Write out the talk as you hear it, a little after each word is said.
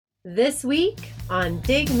This week on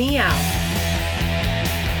Dig Me Out.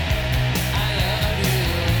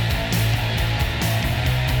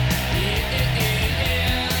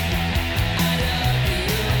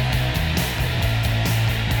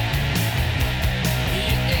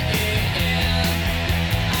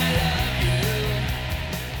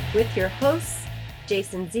 With your hosts,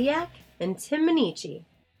 Jason Ziak and Tim Minichi.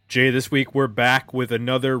 Jay, this week we're back with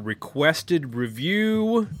another requested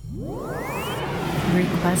review.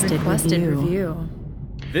 Requested review.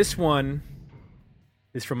 This one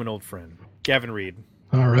is from an old friend, Gavin Reed.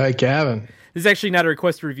 All right, Gavin. This is actually not a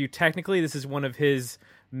requested review technically. This is one of his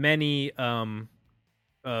many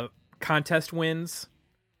contest wins.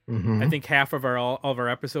 Mm-hmm. I think half of all of our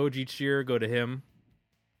episodes each year go to him.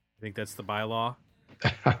 I think that's the bylaw.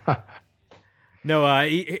 No,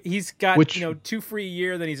 he's got 2 free a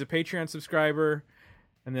year. Then he's a Patreon subscriber,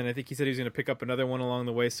 and then I think he said he was going to pick up another one along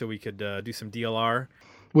the way so we could do some DLR.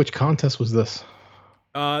 Which contest was this?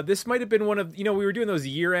 This might have been one of we were doing those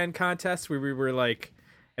year-end contests where we were like,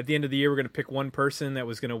 at the end of the year we're going to pick one person that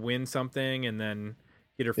was going to win something and then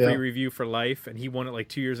get a free review for life, and he won it like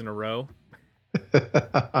 2 years in a row.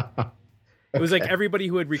 It was like everybody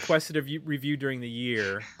who had requested a review during the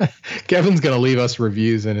year. Kevin's going to leave us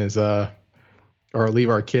reviews in his, or leave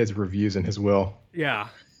our kids reviews in his will. Yeah.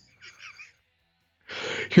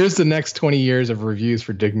 Here's the next 20 years of reviews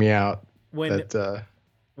for Dig Me Out. When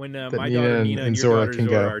my daughter Nina and your Zora daughter can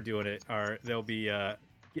Zora go. are doing it, they'll be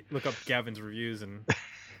look up Gavin's reviews and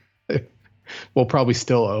we'll probably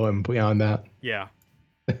still owe him beyond that. Yeah.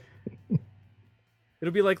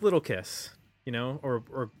 It'll be like Little Kiss, or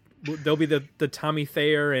they'll be the Tommy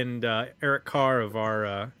Thayer and Eric Carr of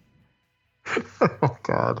our. Oh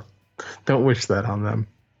God! Don't wish that on them.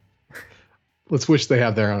 Let's wish they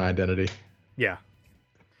have their own identity. Yeah,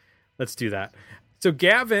 let's do that. So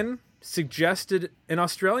Gavin suggested an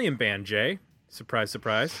Australian band. Jay, surprise,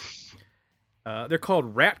 surprise. They're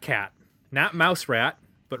called Rat Cat, not Mouse Rat,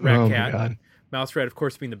 but Rat Cat. My God. Mouse Rat, of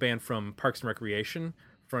course, being the band from Parks and Recreation,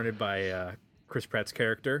 fronted by Chris Pratt's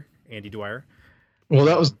character Andy Dwyer. Well,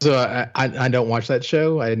 that was I don't watch that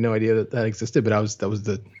show. I had no idea that existed, but that was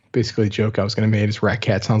the basically the joke I was going to make. Is Rat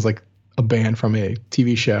Cat sounds like a band from a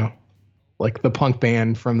TV show, like the punk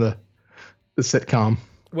band from the sitcom.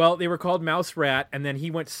 Well, they were called Mouse Rat, and then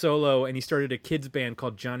he went solo and he started a kids band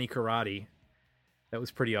called Johnny Karate. That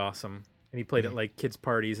was pretty awesome, and he played at like kids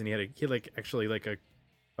parties, and he had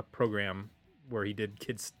a program where he did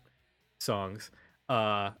kids songs.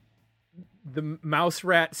 The Mouse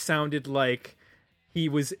Rat sounded like he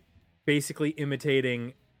was basically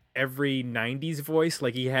imitating every 90s voice.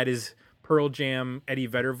 Like he had his Pearl Jam Eddie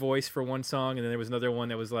Vedder voice for one song, and then there was another one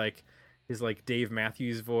that was like his like Dave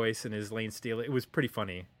Matthews voice and his Lane Staley. It was pretty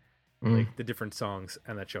funny, like the different songs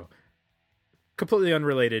on that show. Completely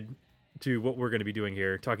unrelated to what we're going to be doing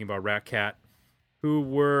here, talking about Rat Cat, who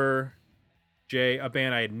were, Jay, a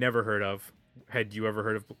band I had never heard of. Had you ever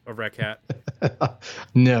heard of Rat Cat?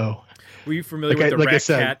 No. Were you familiar with the Rat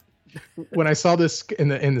Cat? When I saw this in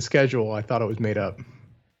the schedule, I thought it was made up.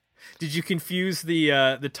 Did you confuse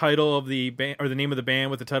the title of the band or the name of the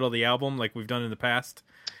band with the title of the album, like we've done in the past?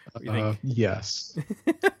 Yes.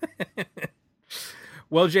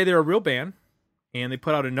 Well, Jay, they're a real band, and they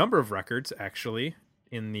put out a number of records actually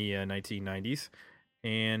in the 1990s,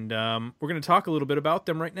 and we're going to talk a little bit about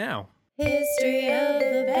them right now. History of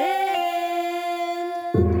the band.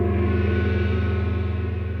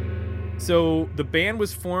 So the band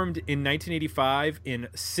was formed in 1985 in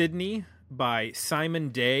Sydney by Simon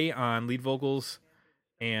Day on lead vocals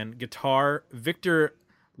and guitar, Victor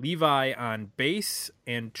Levi on bass,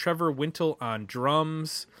 and Trevor Wintle on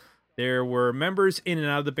drums. There were members in and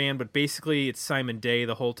out of the band, but basically it's Simon Day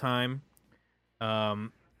the whole time. They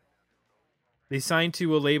signed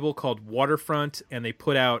to a label called Waterfront, and they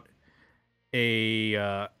put out a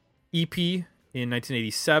EP in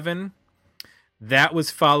 1987. That was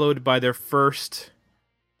followed by their first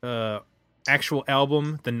actual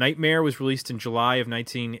album. The Nightmare was released in July of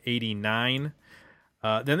 1989.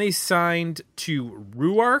 Then they signed to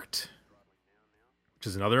Ruart, which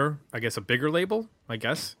is another, I guess, a bigger label, I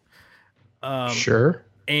guess. Sure.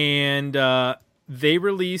 And they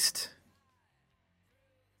released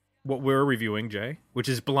what we're reviewing, Jay, which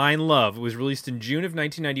is Blind Love. It was released in June of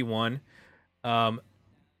 1991.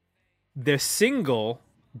 The single,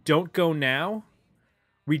 Don't Go Now,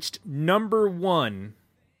 reached number 1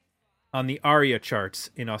 on the ARIA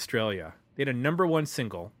charts in Australia. They had a number 1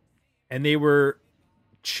 single, and they were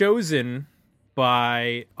chosen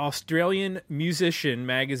by Australian Musician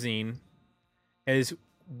magazine as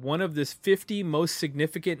one of the 50 most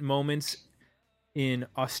significant moments in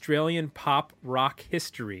Australian pop rock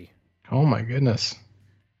history. Oh my goodness.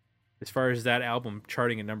 As far as that album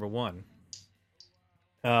charting at number 1.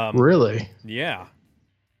 Really? Yeah.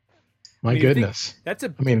 My goodness. That's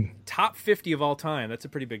top 50 of all time. That's a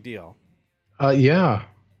pretty big deal. Yeah.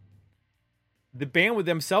 The band with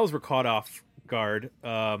themselves were caught off guard.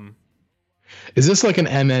 Is this like an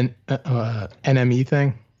NME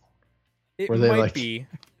thing? It where they might be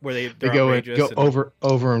where they go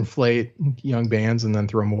overinflate young bands and then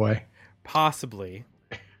throw them away. Possibly.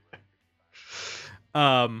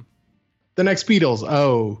 The next Beatles.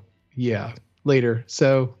 Oh, yeah. Later.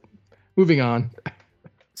 So, moving on.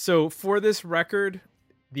 So for this record,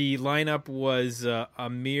 the lineup was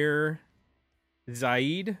Amir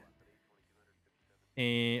Zaid,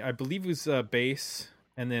 and I believe it was bass,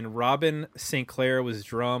 and then Robin St. Clair was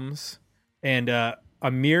drums. And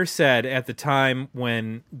Amir said at the time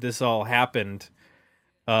when this all happened,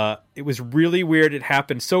 it was really weird. It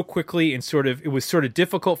happened so quickly, and it was sort of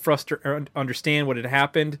difficult for us to understand what had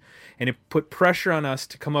happened, and it put pressure on us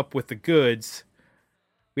to come up with the goods.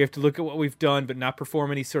 We have to look at what we've done, but not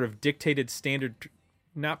perform to any sort of dictated standard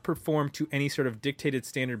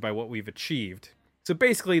by what we've achieved. So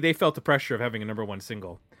basically, they felt the pressure of having a number 1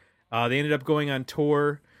 single. They ended up going on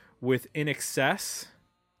tour with In Excess,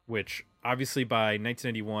 which obviously by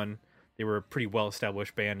 1991, they were a pretty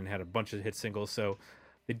well-established band and had a bunch of hit singles. So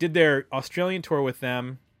they did their Australian tour with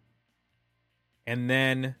them, and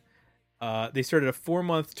then they started a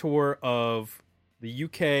 4-month tour of the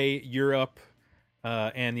UK, Europe,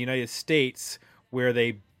 and the United States, where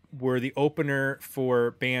they were the opener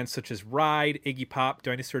for bands such as Ride, Iggy Pop,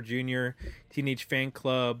 Dinosaur Jr., Teenage Fan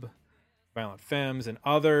Club, Violent Femmes, and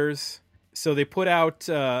others. So they put out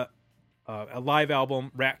a live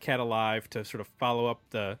album, Rat Cat Alive, to sort of follow up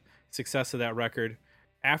the success of that record.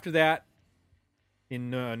 After that,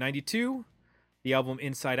 in 92, the album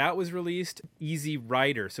Inside Out was released, Easy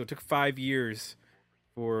Rider. So it took 5 years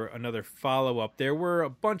for another follow-up. There were a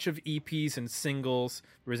bunch of EPs and singles.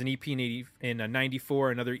 There was an EP in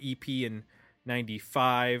 94, another EP in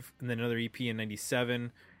 95, and then another EP in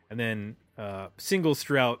 97, and then singles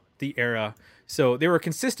throughout the era. So they were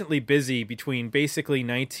consistently busy between basically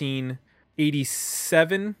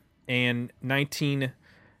 1987 and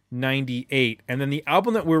 1998. And then the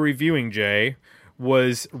album that we're reviewing, Jay,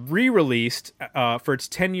 was re-released for its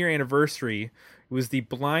 10-year anniversary. It was the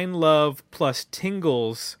Blind Love plus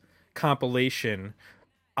Tingles compilation.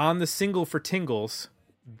 On the single for Tingles,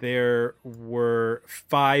 there were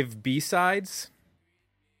 5 B-sides,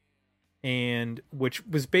 and which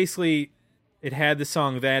was basically, it had the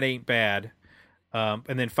song That Ain't Bad,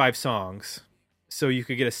 and then 5 songs. So you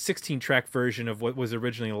could get a 16-track version of what was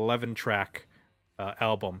originally an 11-track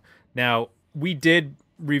album. Now, we did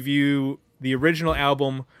review the original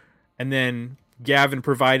album, and then Gavin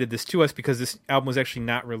provided this to us because this album was actually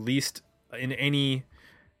not released in any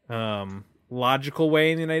logical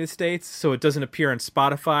way in the United States, so it doesn't appear on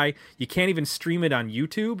Spotify. You can't even stream it on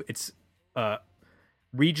YouTube. It's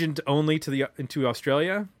regioned only into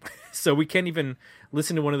Australia, so we can't even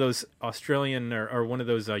listen to one of those Australian or one of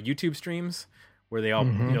those YouTube streams where they all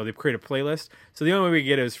they create a playlist. So the only way we can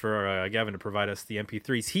get it is for Gavin to provide us the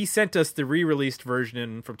MP3s. He sent us the re-released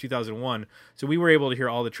version from 2001, so we were able to hear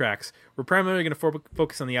all the tracks. We're primarily going to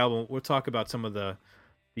focus on the album. We'll talk about some of the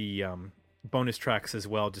bonus tracks as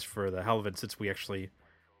well, just for the hell of it, since we actually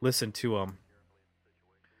listened to them.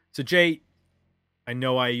 So Jay, I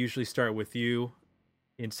know I usually start with you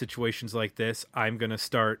in situations like this. I'm going to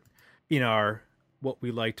start in our what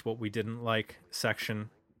we liked, what we didn't like section.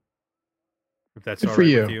 If that's all right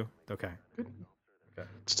with you. Okay.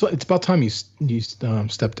 It's about time you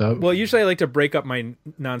stepped up. Well, usually I like to break up my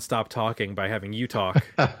nonstop talking by having you talk.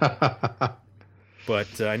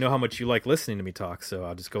 But I know how much you like listening to me talk, so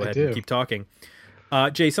I'll just go ahead and keep talking.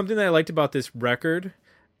 Jay, something that I liked about this record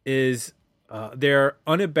is their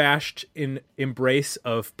unabashed embrace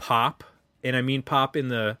of pop, and I mean pop in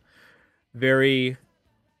the very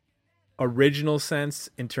original sense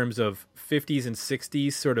in terms of 50s and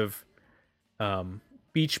 60s sort of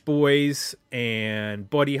Beach Boys and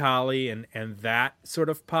Buddy Holly and that sort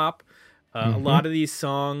of pop. A lot of these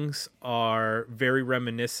songs are very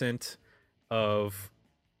reminiscent of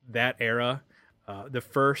that era. The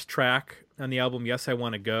first track on the album, Yes, I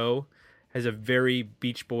Want to Go, has a very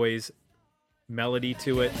Beach Boys melody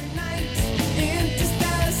to it.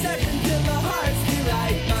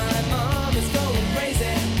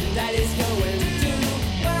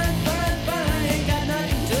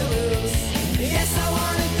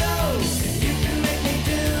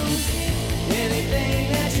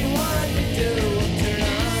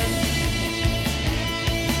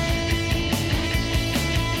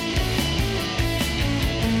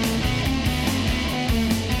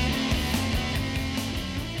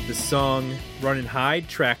 song Runnin' High,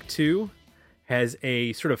 track 2, has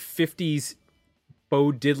a sort of 50s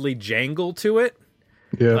Bo Diddley jangle to it.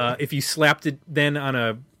 Yeah. If you slapped it then on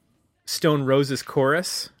a Stone Roses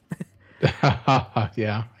chorus.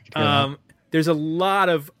 Yeah. There's a lot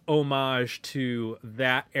of homage to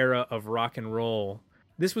that era of rock and roll.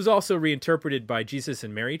 This was also reinterpreted by Jesus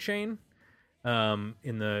and Mary Chain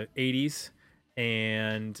in the 80s.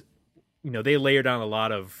 And, they layered on a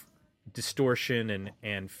lot of distortion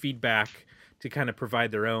and feedback to kind of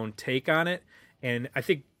provide their own take on it. And I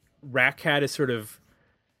think Rat Cat is sort of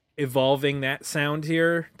evolving that sound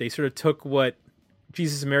here. They sort of took what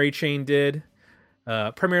Jesus and Mary Chain did,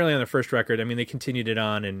 primarily on their first record. I mean, they continued it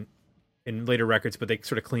on in later records, but they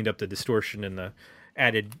sort of cleaned up the distortion and the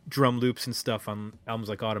added drum loops and stuff on albums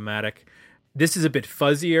like Automatic. This is a bit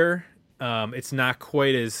fuzzier. It's not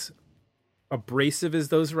quite as abrasive as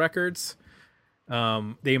those records.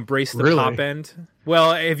 They embrace the pop end.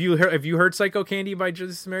 Well, have you heard Psycho Candy by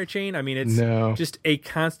Jesus and Mary Chain? I mean, it's just a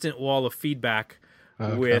constant wall of feedback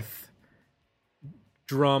with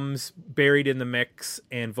drums buried in the mix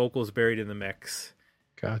and vocals buried in the mix.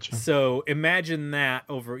 Gotcha. So imagine that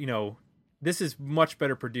over, this is much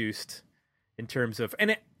better produced in terms of,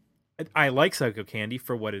 and I like Psycho Candy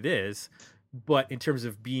for what it is, but in terms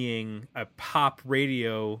of being a pop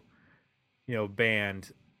radio,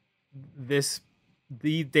 band,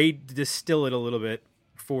 they distill it a little bit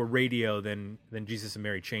for radio than Jesus and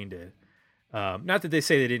Mary Chain did. Not that they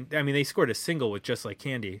say they didn't. I mean, they scored a single with Just Like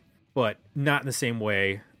Candy, but not in the same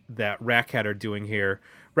way that Rat Cat are doing here.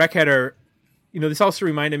 Rat Cat are, this also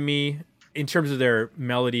reminded me in terms of their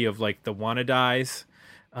melody of like the Wanna Dies,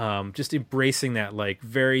 just embracing that like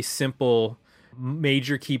very simple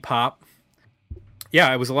major key pop.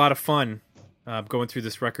 Yeah, it was a lot of fun going through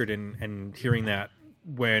this record and hearing that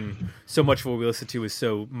when so much of what we listen to is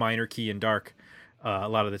so minor key and dark a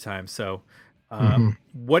lot of the time. So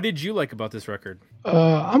what did you like about this record?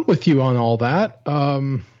 I'm with you on all that.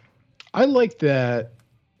 I like that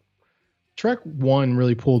track 1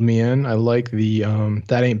 really pulled me in. I like the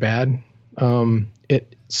That Ain't Bad.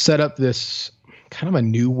 It set up this kind of a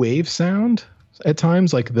new wave sound at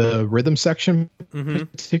times, like the rhythm section,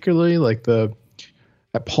 particularly like that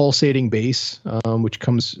pulsating bass, which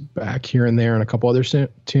comes back here and there in a couple other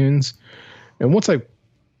tunes. And once I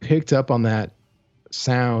picked up on that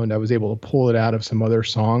sound, I was able to pull it out of some other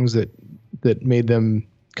songs that made them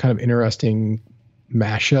kind of interesting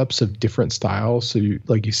mashups of different styles. So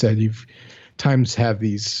like you said, you've times have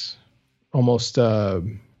these almost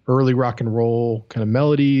early rock and roll kind of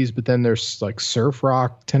melodies, but then there's like surf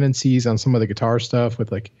rock tendencies on some of the guitar stuff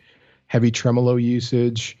with like heavy tremolo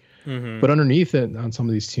usage. But underneath it on some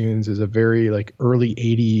of these tunes is a very like early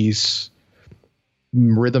 80s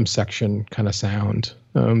rhythm section kind of sound.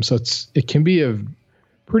 So it can be a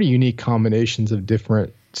pretty unique combinations of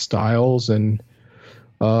different styles, and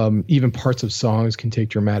even parts of songs can take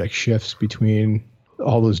dramatic shifts between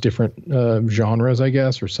all those different genres, I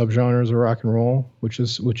guess, or subgenres of rock and roll, which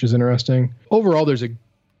is interesting. Overall, there's a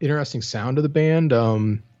interesting sound to the band.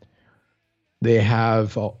 They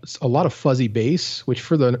have a lot of fuzzy bass, which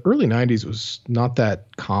for the early 90s was not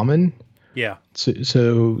that common. Yeah.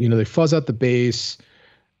 So they fuzz out the bass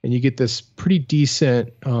and you get this pretty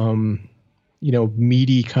decent,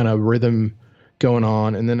 meaty kind of rhythm going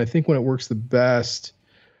on. And then I think when it works the best,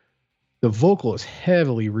 the vocal is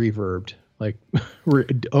heavily reverbed, like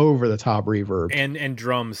over the top reverb. And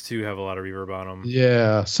drums too have a lot of reverb on them.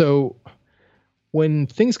 Yeah. So when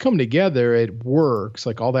things come together, it works.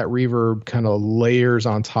 Like all that reverb kind of layers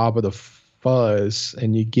on top of the fuzz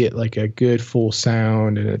and you get like a good full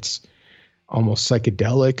sound, and it's almost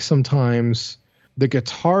psychedelic sometimes. The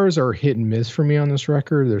guitars are hit and miss for me on this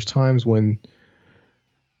record. There's times when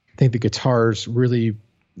I think the guitars really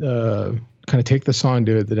kind of take the song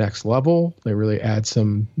to the next level. They really add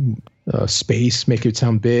some space, make it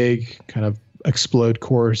sound big, kind of explode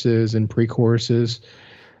choruses and pre-choruses.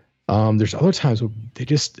 There's other times where they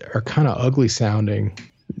just are kind of ugly sounding,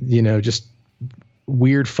 just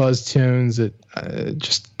weird fuzz tunes that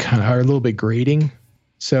just kind of are a little bit grating.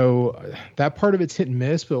 So that part of it's hit and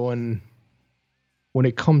miss, but when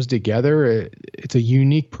it comes together, it's a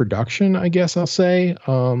unique production, I guess I'll say,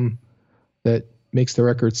 that makes the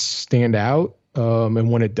record stand out. And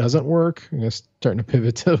when it doesn't work, starting to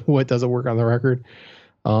pivot to what doesn't work on the record,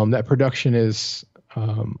 that production is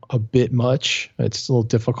a bit much. It's a little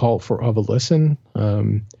difficult of a listen.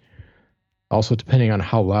 Also, depending on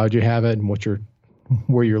how loud you have it and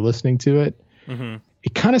where you're listening to it,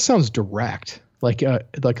 it kind of sounds direct. Like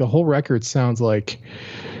a whole record sounds like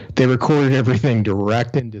they recorded everything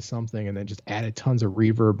direct into something and then just added tons of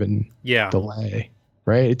reverb and delay.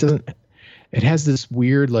 right? It doesn't. It has this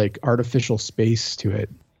weird like artificial space to it.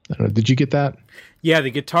 I don't know. Did you get that? Yeah,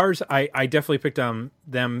 the guitars, I definitely picked on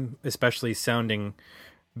them, especially sounding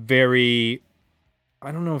very,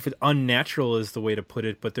 I don't know if unnatural is the way to put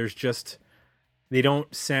it, but they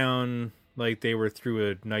don't sound like they were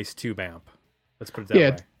through a nice tube amp. Let's put it that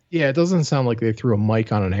way. Yeah, it doesn't sound like they threw a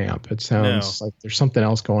mic on an amp. It sounds like there's something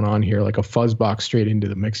else going on here, like a fuzz box straight into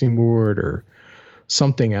the mixing board or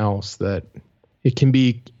something else that it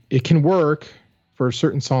can work for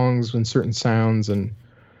certain songs and certain sounds and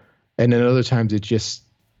then other times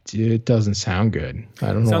it doesn't sound good. I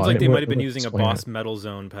don't know. Sounds like they might have been using a Boss Metal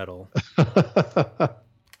Zone pedal.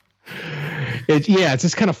 It's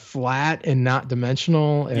just kind of flat and not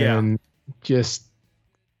dimensional and just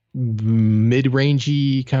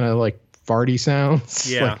mid-rangey kind of like farty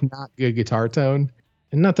sounds. Like not good guitar tone.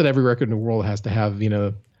 And not that every record in the world has to have,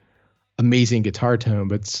 amazing guitar tone,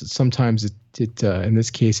 but sometimes it in this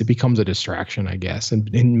case, it becomes a distraction, I guess,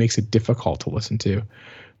 and makes it difficult to listen to.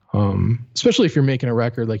 Especially if you're making a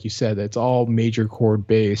record, like you said, that's all major chord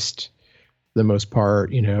based, for the most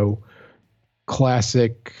part,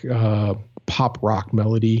 classic pop rock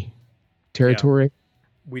melody territory. Yeah.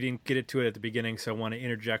 We didn't get to it at the beginning, so I want to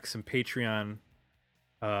interject some Patreon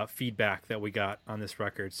feedback that we got on this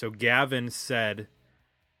record. So Gavin said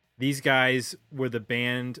these guys were the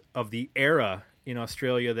band of the era in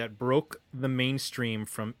Australia that broke the mainstream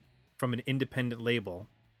from an independent label.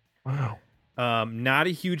 Wow. Not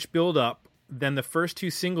a huge build-up. Then the first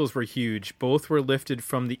two singles were huge. Both were lifted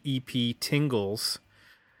from the EP Tingles.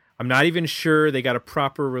 I'm not even sure they got a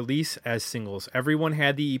proper release as singles. Everyone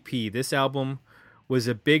had the EP. This album was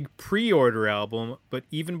a big pre-order album, but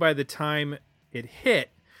even by the time it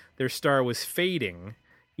hit, their star was fading.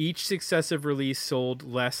 Each successive release sold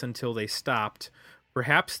less until they stopped.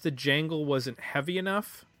 Perhaps the jangle wasn't heavy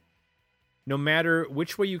enough. No matter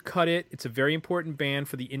which way you cut it, it's a very important band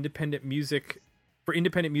for independent music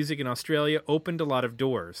in Australia. Opened a lot of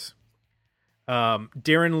doors.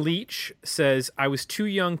 Darren Leach says, I was too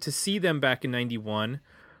young to see them back in 91,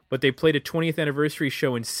 but they played a 20th anniversary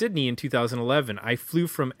show in Sydney in 2011. I flew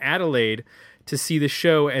from Adelaide to see the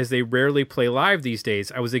show as they rarely play live these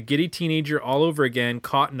days. I was a giddy teenager all over again,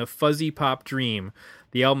 caught in a fuzzy pop dream.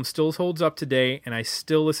 The album still holds up today, and I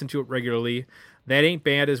still listen to it regularly. That Ain't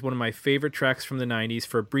Bad is one of my favorite tracks from the 90s.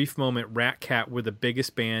 For a brief moment, Rat Cat were the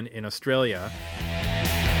biggest band in Australia.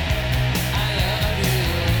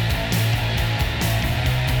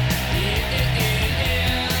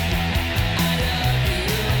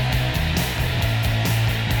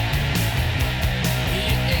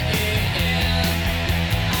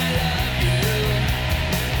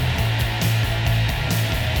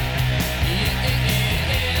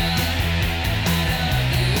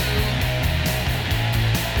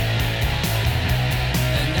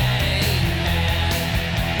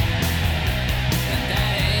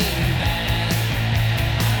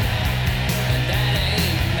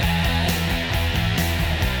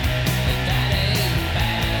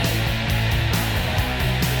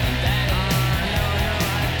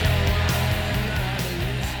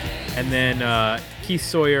 And then Keith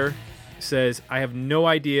Sawyer says, I had no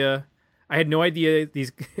idea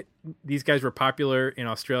these guys were popular in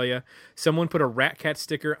Australia. Someone put a Rat Cat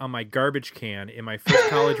sticker on my garbage can in my first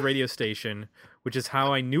college radio station, which is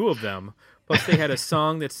how I knew of them. Plus, they had a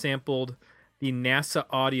song that sampled the NASA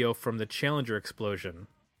audio from the Challenger explosion.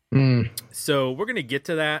 So we're going to get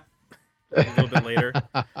to that a little bit later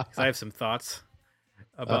because I have some thoughts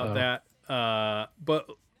about that. But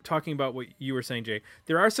talking about what you were saying, Jay,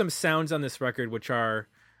 there are some sounds on this record which are,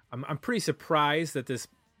 I'm pretty surprised that this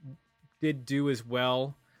did do as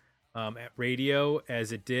well at radio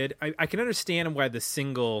as it did. I can understand why the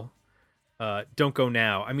single Don't Go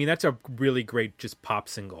Now, I mean, that's a really great just pop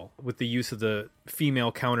single with the use of the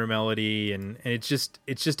female counter melody, and it's just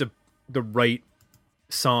the right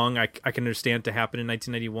song. I can understand to happen in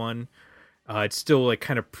 1991. It's still like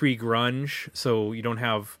kind of pre-grunge, so you don't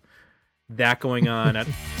have that going on. Well,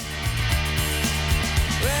 you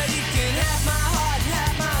can have my heart,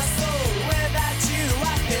 have my soul. Without you,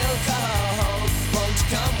 I feel cold. Won't you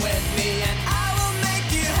come with me and I will make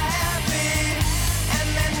you happy? And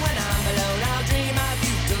then when I'm alone, I'll dream of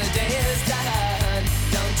you till the day is done.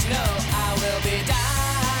 Don't you know I will be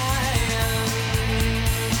dying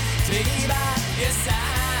to be by your side?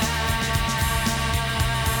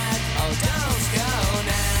 Oh, don't go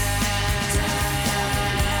now.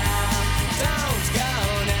 Don't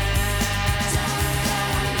go now.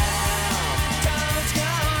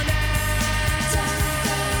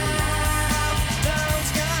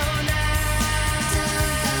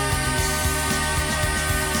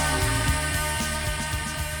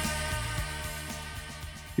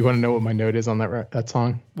 You want to know what my note is on that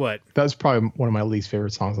song? What? That was probably one of my least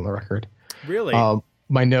favorite songs on the record. Really?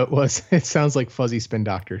 My note was, it sounds like Fuzzy Spin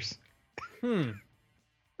Doctors.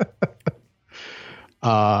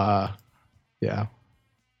 Yeah.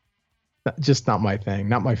 Just not my thing,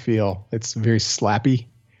 not my feel. It's very slappy.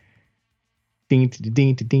 Ding,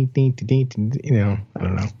 ding, ding, ding, ding, ding, you know, I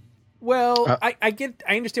don't know. Well, I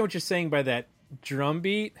understand what you're saying by that drum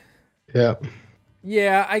beat. Yeah.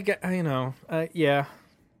 Yeah, yeah.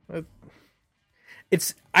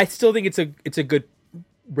 I still think it's a good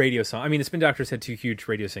radio song. I mean, the Spin Doctors had 2 huge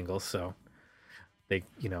radio singles, so they,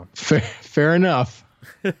 fair enough.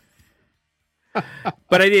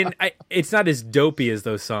 But it's not as dopey as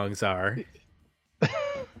those songs are.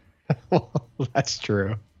 Well, that's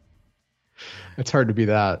true. It's hard to be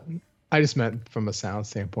that. I just meant from a sound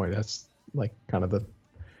standpoint, that's like kind of the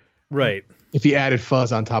right. If you added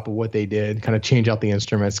fuzz on top of what they did, kind of change out the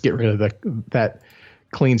instruments, get rid of that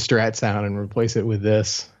clean Strat sound and replace it with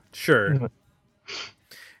this. Sure.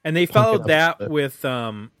 And they followed that with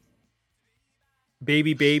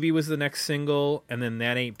Baby Baby was the next single, and then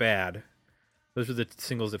That Ain't Bad. Those were the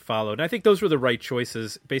singles that followed. And I think those were the right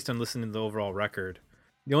choices based on listening to the overall record.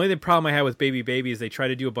 The only problem I had with Baby Baby is they try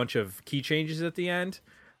to do a bunch of key changes at the end,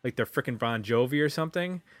 like they're frickin' Bon Jovi or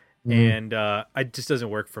something, and it just doesn't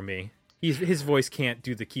work for me. His voice can't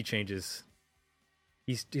do the key changes.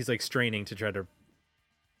 He's like straining to try to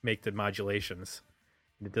make the modulations,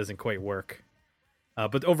 and it doesn't quite work.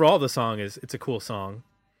 But overall, the song it's a cool song.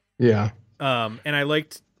 Yeah. And I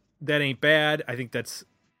liked That Ain't Bad. I think that's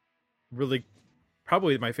really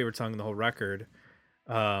probably my favorite song in the whole record.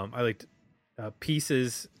 I liked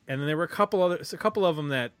Pieces, and then there were a couple of them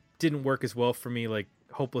that didn't work as well for me, like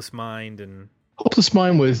Hopeless Mind. And Hopeless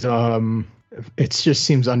Mind was it just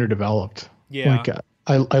seems underdeveloped. Yeah. Like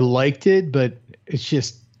I liked it, but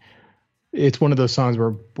it's one of those songs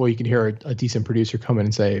where, boy, you can hear a decent producer come in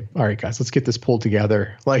and say, all right, guys, let's get this pulled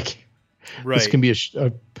together. Like, this can be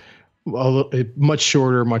a much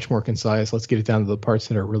shorter, much more concise. Let's get it down to the parts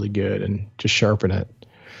that are really good and just sharpen it.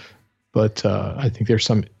 But I think there's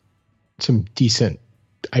some decent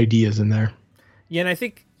ideas in there. Yeah, and I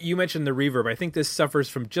think you mentioned the reverb. I think this suffers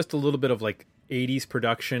from just a little bit of like 80s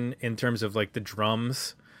production in terms of like the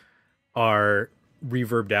drums are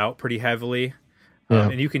reverbed out pretty heavily. Yeah.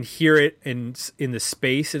 And you can hear it in the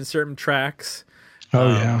space in certain tracks.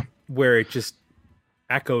 Yeah. Where it just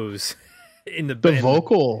echoes in the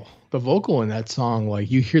vocal in that song, like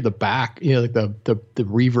you hear the back, like the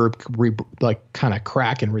reverb like kind of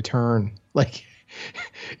crack and return. Like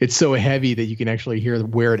it's so heavy that you can actually hear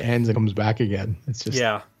where it ends and comes back again. It's just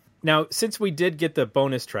Now, since we did get the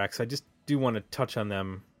bonus tracks, I just do want to touch on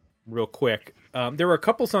them real quick. There were a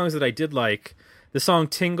couple songs that I did like. The song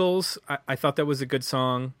Tingles, I thought that was a good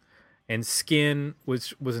song, and Skin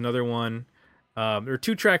was another one. There were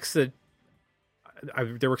 2 tracks that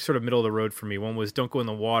they were sort of middle of the road for me. One was Don't Go in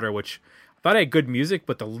the Water, which I thought had good music,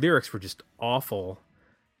 but the lyrics were just awful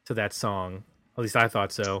to that song. At least I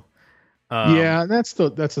thought so. That's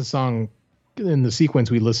a song in the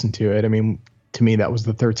sequence we listened to it. I mean, to me, that was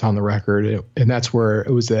the third song on the record, and that's where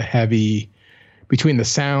it was a heavy between the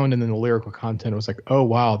sound and then the lyrical content. It was like, oh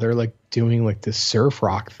wow, they're like doing like this surf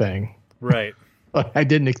rock thing, right? I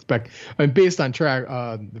didn't expect. I mean, based on track,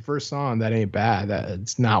 the first song, That Ain't Bad.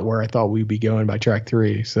 That's not where I thought we'd be going by track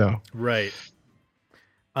 3. So right.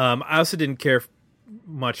 I also didn't care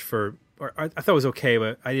much for, or I thought it was okay,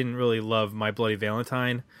 but I didn't really love My Bloody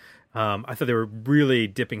Valentine. I thought they were really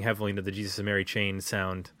dipping heavily into the Jesus and Mary Chain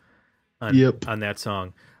sound on that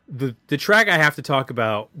song. The track I have to talk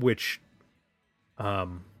about, which I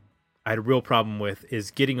had a real problem with,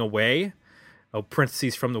 is Getting Away,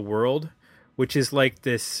 parentheses From the World, which is like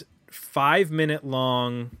this 5-minute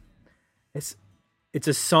long. It's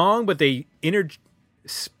a song, but they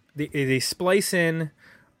splice in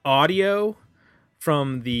audio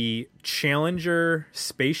from the Challenger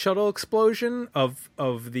space shuttle explosion of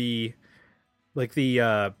the like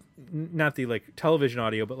the not the like television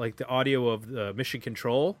audio, but like the audio of the Mission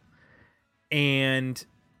Control, and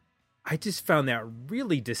I just found that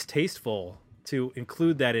really distasteful to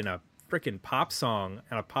include that in a freaking pop song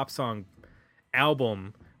and a pop song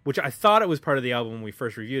album, which I thought it was part of the album when we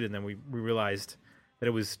first reviewed it, and then we realized that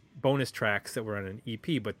it was bonus tracks that were on an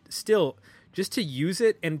EP. But still, just to use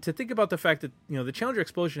it and to think about the fact that, the Challenger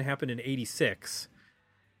explosion happened in 86,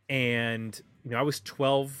 and I was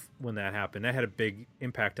 12 when that happened. That had a big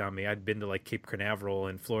impact on me. I'd been to like Cape Canaveral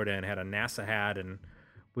in Florida and had a NASA hat and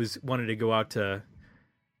wanted to go out to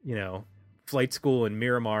flight school in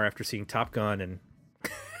Miramar after seeing Top Gun, and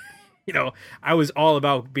I was all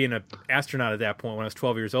about being an astronaut at that point when I was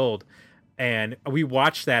 12 years old. And we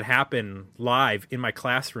watched that happen live in my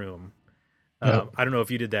classroom. Yeah. I don't know if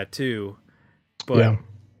you did that too, but Yeah.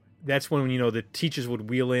 that's when, the teachers would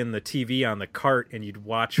wheel in the TV on the cart and you'd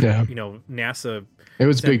watch, Yeah. NASA. It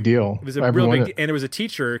was a big deal. It was a real big, and there was a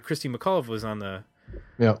teacher, Christy McAuliffe, was on the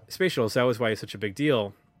space shuttle. So that was why it's such a big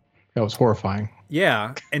deal. That was horrifying.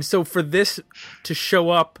 Yeah. And so for this to show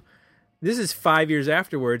up, this is 5 years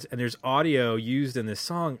afterwards, and there's audio used in this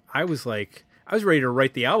song. I was ready to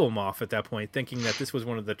write the album off at that point, thinking that this was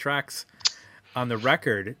one of the tracks on the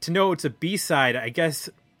record. To know it's a B-side, I guess,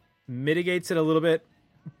 mitigates it a little bit,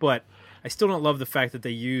 but I still don't love the fact that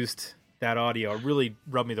they used that audio. It really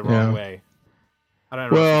rubbed me the wrong way. I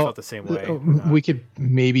don't know if you felt the same way. We could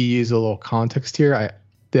maybe use a little context here.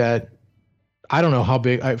 I don't know how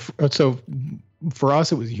big. So for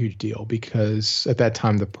us, it was a huge deal because at that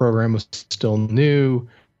time the program was still new.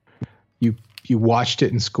 You watched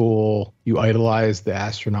it in school. You idolized the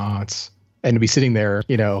astronauts, and to be sitting there,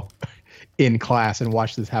 in class and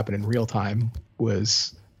watch this happen in real time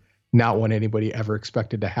was not what anybody ever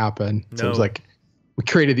expected to happen. No. So it was like we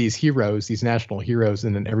created these heroes, these national heroes,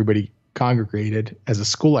 and then everybody congregated as a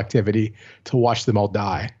school activity to watch them all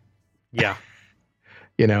die. Yeah.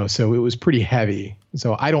 So it was pretty heavy.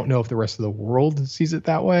 So I don't know if the rest of the world sees it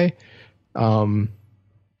that way.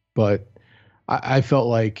 But I felt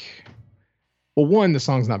like, well, one, the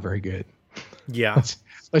song's not very good. Yeah. Let's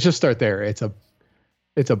just start there. It's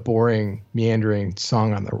a boring, meandering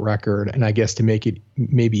song on the record. And I guess to make it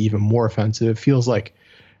maybe even more offensive, it feels like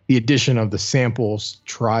the addition of the samples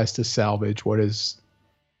tries to salvage what is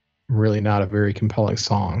really not a very compelling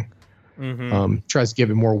song. Mm-hmm. Tries to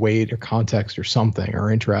give it more weight or context or something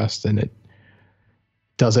or interest, and it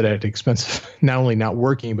does it at the expense of not only not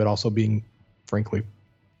working but also being, frankly,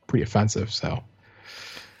 pretty offensive. So,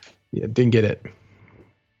 yeah, didn't get it.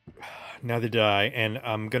 Neither did I, and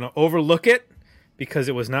I'm gonna overlook it because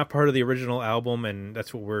it was not part of the original album, and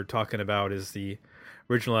that's what we're talking about is the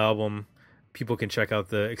original album. People can check out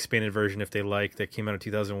the expanded version if they like that came out in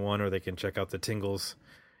 2001, or they can check out the Tingles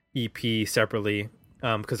EP separately.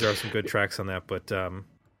 Because there are some good tracks on that, but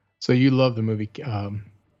so you love the movie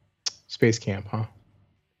Space Camp, huh?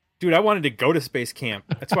 Dude, I wanted to go to Space Camp.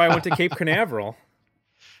 That's why I went to Cape Canaveral.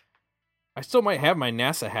 I still might have my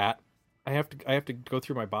NASA hat. I have to go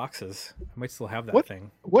through my boxes. I might still have that thing.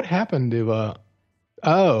 What happened to?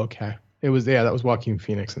 Oh, okay. It was that was Joaquin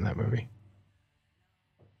Phoenix in that movie,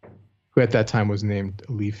 who at that time was named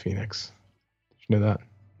Lee Phoenix. Did you know that?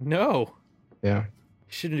 No. Yeah.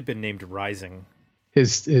 He shouldn't have been named Rising.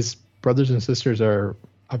 His brothers and sisters are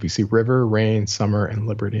obviously River, Rain, Summer, and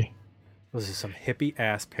Liberty. Those are some hippie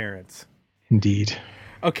ass parents. Indeed.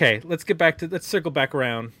 Okay, let's circle back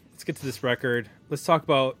around. Let's get to this record. Let's talk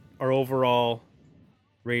about our overall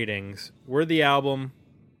ratings. Worthy album,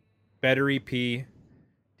 better EP,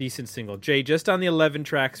 decent single. Jay, just on the 11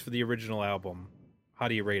 tracks for the original album, how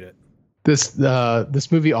do you rate it? This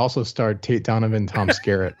movie also starred Tate Donovan, Tom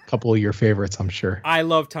Skerritt, a couple of your favorites, I'm sure. I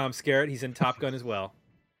love Tom Skerritt. He's in Top Gun as well.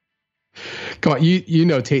 Come on, you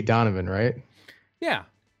know Tate Donovan, right? Yeah.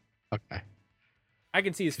 Okay. I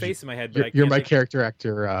can see his face in my head, but you're my character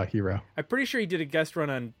actor hero. I'm pretty sure he did a guest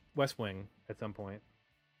run on West Wing at some point.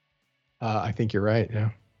 I think you're right.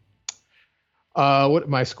 Yeah. What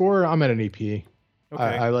my score? I'm at an EP. Okay.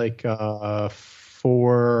 I like 4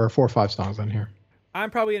 or 5 songs on here. I'm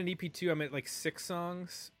probably at an EP too. I'm at like 6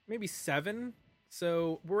 songs, maybe 7.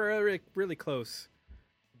 So we're really close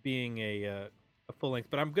to being a full length.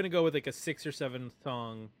 But I'm gonna go with like a 6 or 7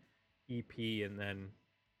 song EP and then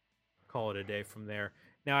call it a day from there.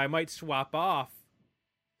 Now I might swap off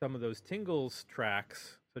some of those Tingles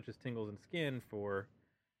tracks, such as Tingles and Skin, for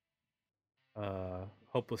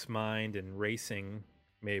Hopeless Mind and Racing,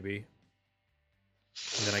 maybe.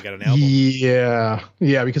 And then I got an album.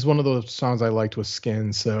 Yeah, because one of those songs I liked was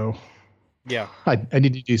Skin, so yeah, I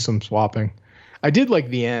need to do some swapping. I did like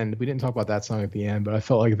the end. We didn't talk about that song at the end, but I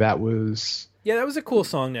felt like that was a cool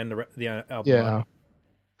song to end the album. Yeah, on.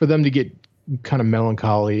 For them to get kind of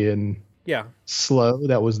melancholy and yeah, slow,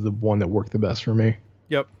 that was the one that worked the best for me.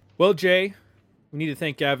 Yep. Well, Jay, we need to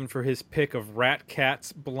thank Gavin for his pick of Rat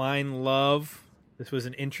Cat's Blind Love. This was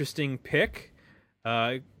an interesting pick.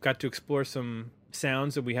 Got to explore some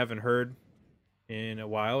sounds that we haven't heard in a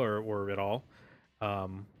while or at all.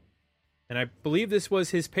 And I believe this was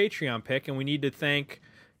his Patreon pick, and we need to thank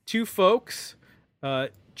 2 folks,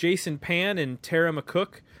 Jason Pan and Tara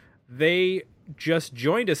McCook. They just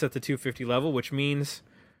joined us at the 250 level, which means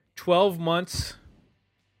 12 months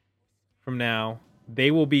from now,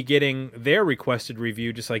 they will be getting their requested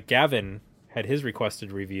review, just like Gavin had his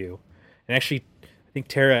requested review. And actually, I think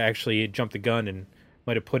Tara actually jumped the gun and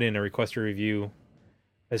might have put in a request a review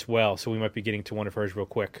as well, so we might be getting to one of hers real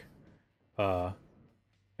quick.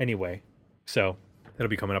 Anyway, so that'll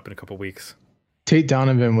be coming up in a couple weeks. Tate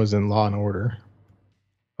Donovan was in Law and Order.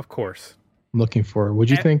 Of course. I'm looking for. What'd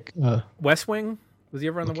you think? West Wing? Was he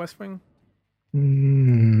ever on the West Wing?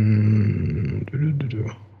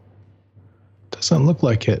 Doesn't look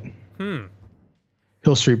like it.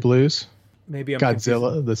 Hill Street Blues. Maybe I'm Godzilla,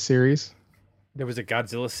 confusing. the series. There was a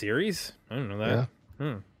Godzilla series? I don't know that.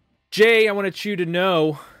 Yeah. Jay, I wanted you to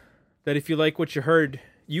know that if you like what you heard,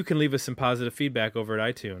 you can leave us some positive feedback over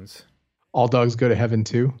at iTunes. All Dogs Go to Heaven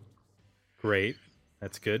too. Great.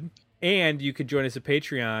 That's good. And you could join us at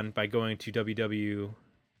Patreon by going to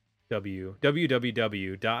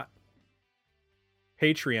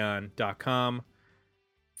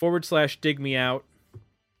www.patreon.com/digmeout.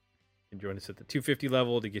 You can join us at the $250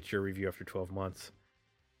 level to get your review after 12 months.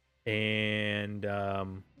 And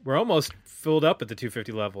we're almost filled up at the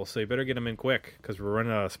 $250 level, so you better get them in quick because we're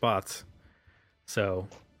running out of spots. So,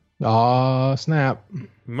 snap. We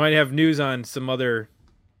might have news on some other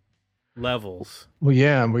levels. Well,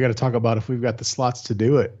 yeah, we got to talk about if we've got the slots to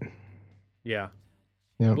do it. Yeah.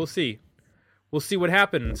 Yeah. We'll see. We'll see what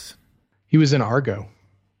happens. He was in Argo.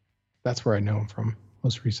 That's where I know him from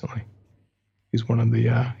most recently. He's one of the,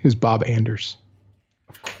 he was Bob Anders.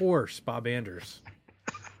 Of course, Bob Anders.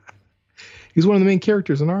 He's one of the main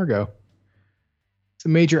characters in Argo. He's a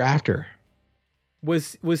major actor.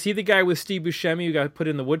 Was he the guy with Steve Buscemi who got put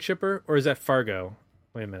in the wood chipper, or is that Fargo?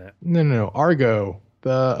 Wait a minute. No. Argo,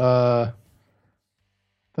 the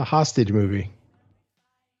hostage movie.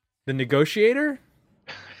 The Negotiator?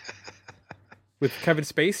 With Kevin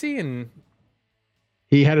Spacey and...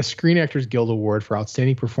 He had a Screen Actors Guild Award for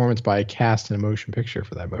outstanding performance by a cast in a motion picture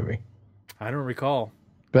for that movie. I don't recall.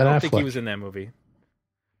 Ben I don't Affleck. think he was in that movie.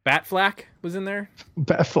 Batfleck was in there?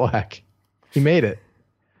 Batfleck. He made it.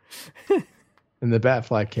 In the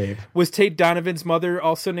Batfleck cave. Was Tate Donovan's mother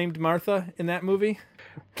also named Martha in that movie?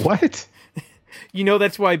 What? You know,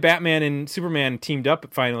 that's why Batman and Superman teamed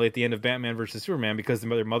up finally at the end of Batman versus Superman, because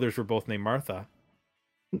their mothers were both named Martha.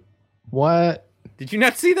 What? Did you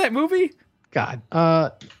not see that movie? God.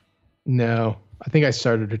 No. I think I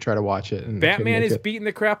started to try to watch it. And Batman is beating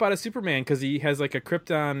the crap out of Superman because he has like a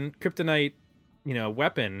kryptonite,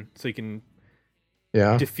 weapon, so he can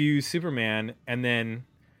diffuse Superman. And then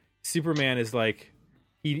Superman is like,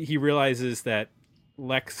 he realizes that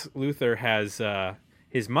Lex Luthor has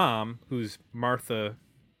his mom, who's Martha.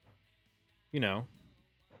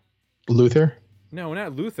 Luther? No,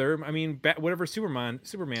 not Luthor. I mean, whatever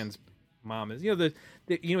Superman's mom is.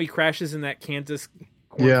 He crashes in that Kansas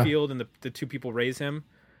cornfield, and the two people raise him.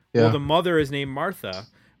 Yeah. Well, the mother is named Martha,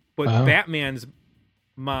 but Batman's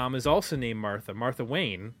mom is also named Martha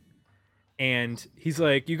Wayne. And he's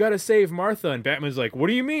like, "You got to save Martha." And Batman's like, "What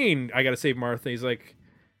do you mean I got to save Martha?" He's like,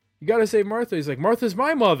 "You got to save Martha." He's like, "Martha's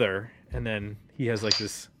my mother." And then he has like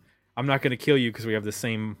this, "I'm not going to kill you because we have the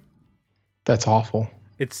same." That's awful.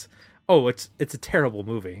 It's a terrible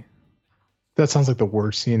movie. That sounds like the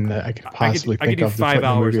worst scene that I could possibly think of. I could do 5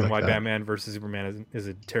 hours on like why that. Batman versus Superman is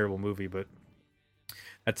a terrible movie, but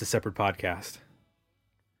that's a separate podcast.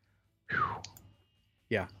 Whew.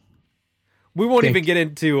 Yeah. We won't even get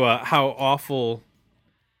into how awful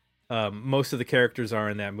most of the characters are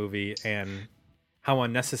in that movie and how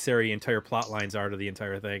unnecessary entire plot lines are to the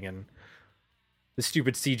entire thing, and the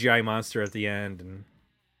stupid CGI monster at the end. And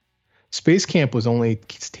Space Camp was only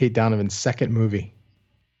Tate Donovan's second movie.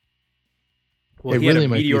 Well, he really had a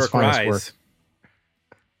meteoric rise. Work.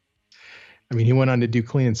 I mean, he went on to do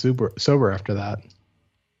Clean and Sober after that.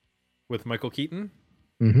 With Michael Keaton?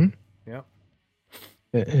 Mm-hmm. Yeah.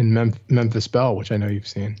 And Memphis Belle, which I know you've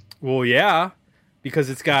seen. Well, yeah, because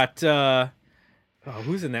it's got...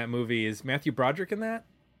 who's in that movie? Is Matthew Broderick in that?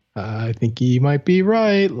 I think he might be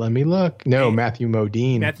right. Let me look. No, Matthew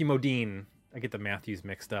Modine. Matthew Modine. I get the Matthews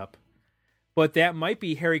mixed up. But that might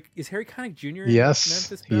be Harry... Is Harry Connick Jr. in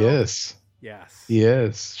Memphis Belle? He is. Yes. He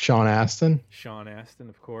is. Sean Astin,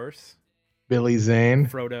 of course. Billy Zane.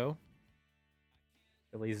 Frodo.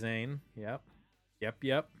 Billy Zane. Yep.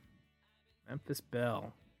 Memphis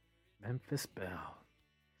Belle. It's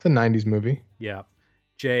a 90s movie. Yeah.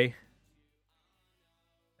 Jay,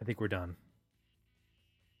 I think we're done.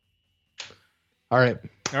 All right.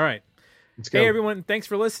 Let's go. Hey, everyone. Thanks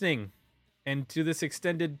for listening. And to this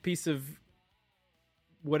extended piece of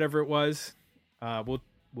whatever it was,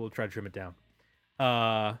 we'll try to trim it down.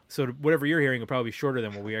 So whatever you're hearing will probably be shorter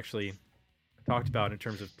than what we actually talked about in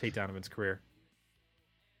terms of Tate Donovan's career.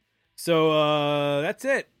 So that's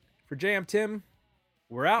it. For Jay, I'm Tim.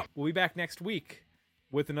 We're out. We'll be back next week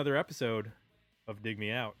with another episode of Dig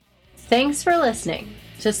Me Out. Thanks for listening.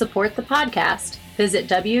 To support the podcast, visit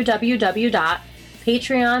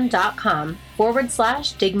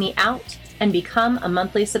www.patreon.com/digmeout and become a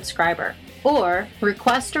monthly subscriber. Or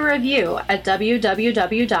request a review at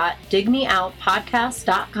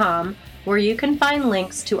www.digmeoutpodcast.com, where you can find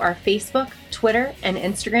links to our Facebook, Twitter, and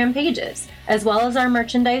Instagram pages, as well as our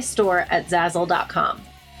merchandise store at Zazzle.com.